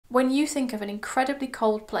When you think of an incredibly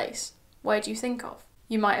cold place, where do you think of?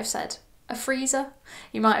 You might have said a freezer,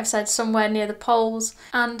 you might have said somewhere near the poles,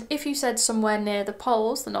 and if you said somewhere near the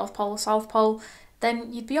poles, the North Pole, South Pole,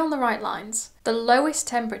 then you'd be on the right lines. The lowest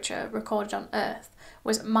temperature recorded on Earth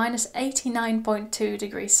was minus 89.2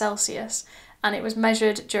 degrees Celsius, and it was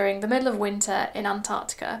measured during the middle of winter in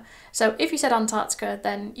Antarctica. So if you said Antarctica,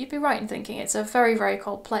 then you'd be right in thinking it's a very, very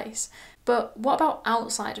cold place. But what about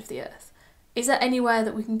outside of the Earth? Is there anywhere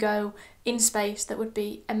that we can go in space that would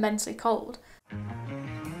be immensely cold?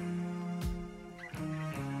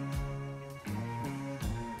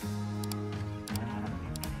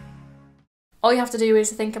 All you have to do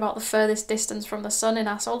is think about the furthest distance from the Sun in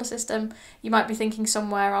our solar system. You might be thinking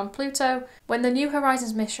somewhere on Pluto. When the New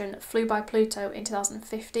Horizons mission flew by Pluto in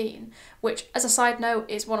 2015, which, as a side note,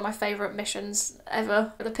 is one of my favourite missions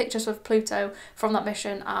ever. The pictures of Pluto from that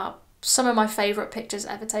mission are some of my favourite pictures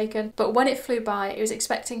ever taken. But when it flew by, it was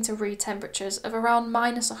expecting to read temperatures of around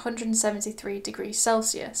minus 173 degrees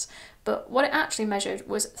Celsius. But what it actually measured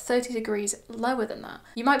was 30 degrees lower than that.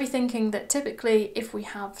 You might be thinking that typically if we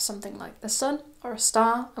have something like the Sun or a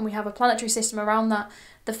star and we have a planetary system around that,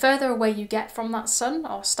 the further away you get from that sun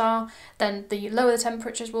or star, then the lower the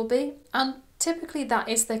temperatures will be. And typically that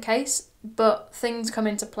is the case, but things come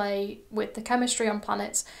into play with the chemistry on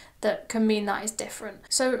planets that can mean that is different.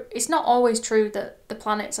 So it's not always true that the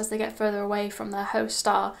planets, as they get further away from their host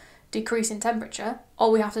star, decrease in temperature.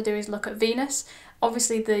 All we have to do is look at Venus.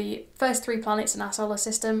 Obviously the first three planets in our solar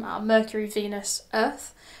system are Mercury, Venus,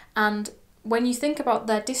 Earth, and when you think about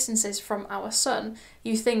their distances from our sun,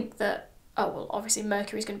 you think that, oh well, obviously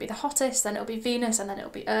Mercury is going to be the hottest, then it'll be Venus, and then it'll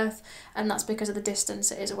be Earth, and that's because of the distance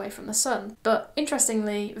it is away from the sun. But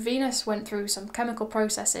interestingly, Venus went through some chemical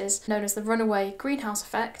processes known as the runaway greenhouse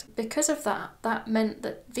effect. Because of that, that meant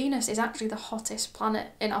that Venus is actually the hottest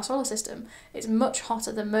planet in our solar system. It's much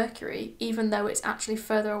hotter than Mercury, even though it's actually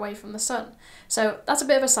further away from the sun. So that's a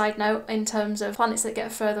bit of a side note in terms of planets that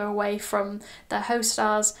get further away from their host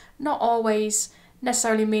stars, not always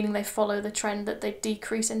necessarily meaning they follow the trend that they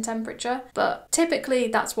decrease in temperature, but typically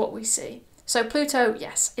that's what we see. So Pluto,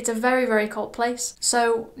 yes, it's a very, very cold place.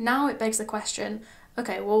 So now it begs the question,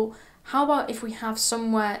 okay, well, how about if we have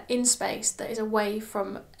somewhere in space that is away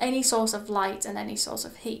from any source of light and any source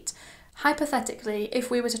of heat? Hypothetically,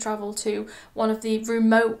 if we were to travel to one of the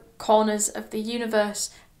remote corners of the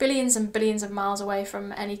universe, billions and billions of miles away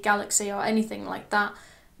from any galaxy or anything like that,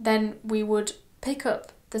 then we would pick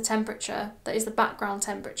up the temperature that is the background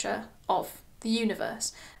temperature of the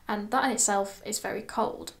universe, and that in itself is very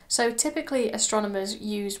cold. So typically astronomers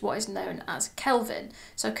use what is known as Kelvin.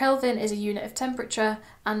 So Kelvin is a unit of temperature,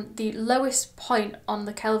 and the lowest point on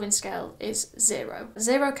the Kelvin scale is 0.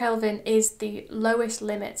 0 Kelvin is the lowest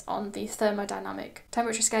limit on the thermodynamic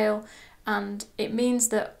temperature scale, and it means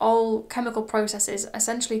that all chemical processes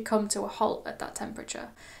essentially come to a halt at that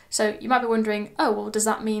temperature. So you might be wondering, oh, well, does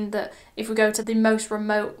that mean that if we go to the most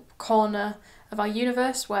remote corner of our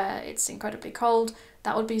universe where it's incredibly cold,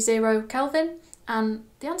 that would be 0 Kelvin? And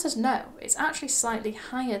the answer is no, it's actually slightly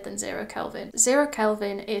higher than 0 Kelvin. 0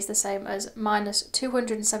 Kelvin is the same as minus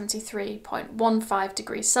 273.15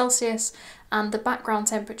 degrees Celsius, and the background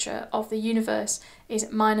temperature of the universe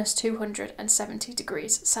is minus 270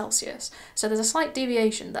 degrees Celsius. So there's a slight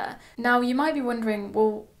deviation there. Now you might be wondering,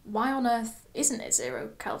 well, why on earth isn't it 0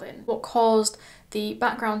 Kelvin? What caused the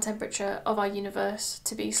background temperature of our universe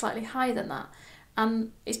to be slightly higher than that?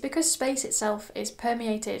 And it's because space itself is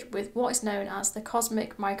permeated with what is known as the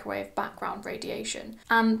cosmic microwave background radiation.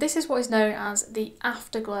 And this is what is known as the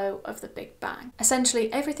afterglow of the Big Bang.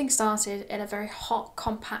 Essentially, everything started in a very hot,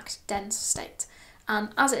 compact, dense state. And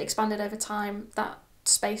as it expanded over time, that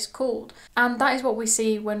space cooled. And that is what we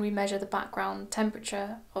see when we measure the background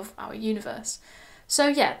temperature of our universe. So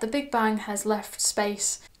yeah, the Big Bang has left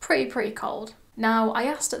space pretty cold. Now, I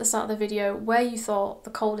asked at the start of the video where you thought the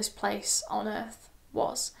coldest place on Earth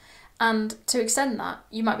was. And to extend that,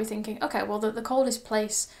 you might be thinking, okay, well, the coldest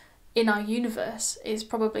place in our universe is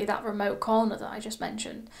probably that remote corner that I just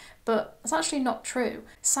mentioned. But that's actually not true.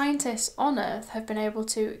 Scientists on Earth have been able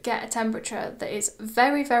to get a temperature that is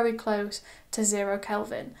very, very close to 0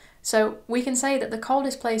 Kelvin. So we can say that the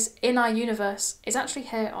coldest place in our universe is actually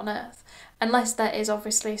here on Earth, unless there is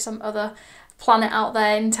obviously some other planet out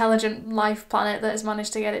there, intelligent life planet, that has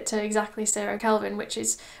managed to get it to exactly 0 Kelvin, which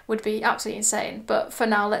would be absolutely insane. But for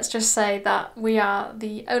now, let's just say that we are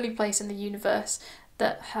the only place in the universe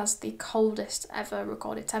that has the coldest ever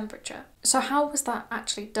recorded temperature. So how was that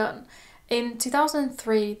actually done? In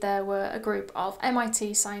 2003, there were a group of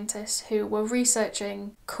MIT scientists who were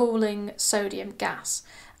researching cooling sodium gas.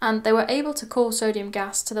 and they were able to cool sodium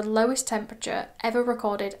gas to the lowest temperature ever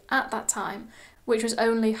recorded at that time, which was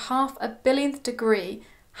only 0.5 billionth degree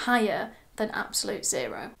higher than absolute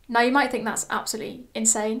zero. Now you might think that's absolutely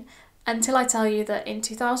insane, until I tell you that in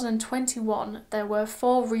 2021 there were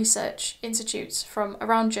 4 research institutes from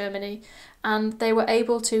around Germany, and they were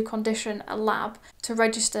able to condition a lab to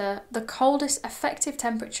register the coldest effective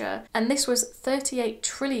temperature, and this was 38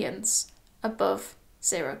 trillionths above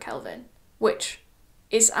 0 Kelvin, which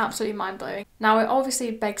is absolutely mind-blowing. Now it obviously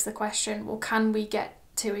begs the question, well, can we get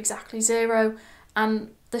to exactly 0?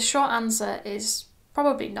 And the short answer is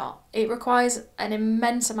probably not. It requires an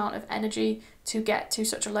immense amount of energy to get to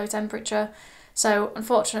such a low temperature. So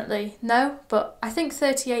unfortunately, no, but I think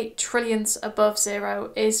 38 trillionths above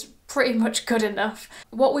 0 is pretty much good enough.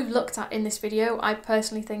 What we've looked at in this video, I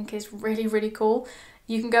personally think is really, really cool.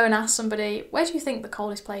 You can go and ask somebody, where do you think the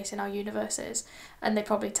coldest place in our universe is? And they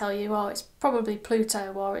probably tell you, oh, it's probably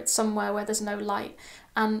Pluto, or it's somewhere where there's no light.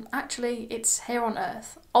 And actually, it's here on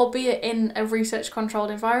Earth, albeit in a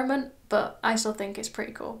research-controlled environment, but I still think it's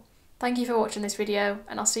pretty cool. Thank you for watching this video,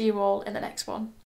 and I'll see you all in the next one.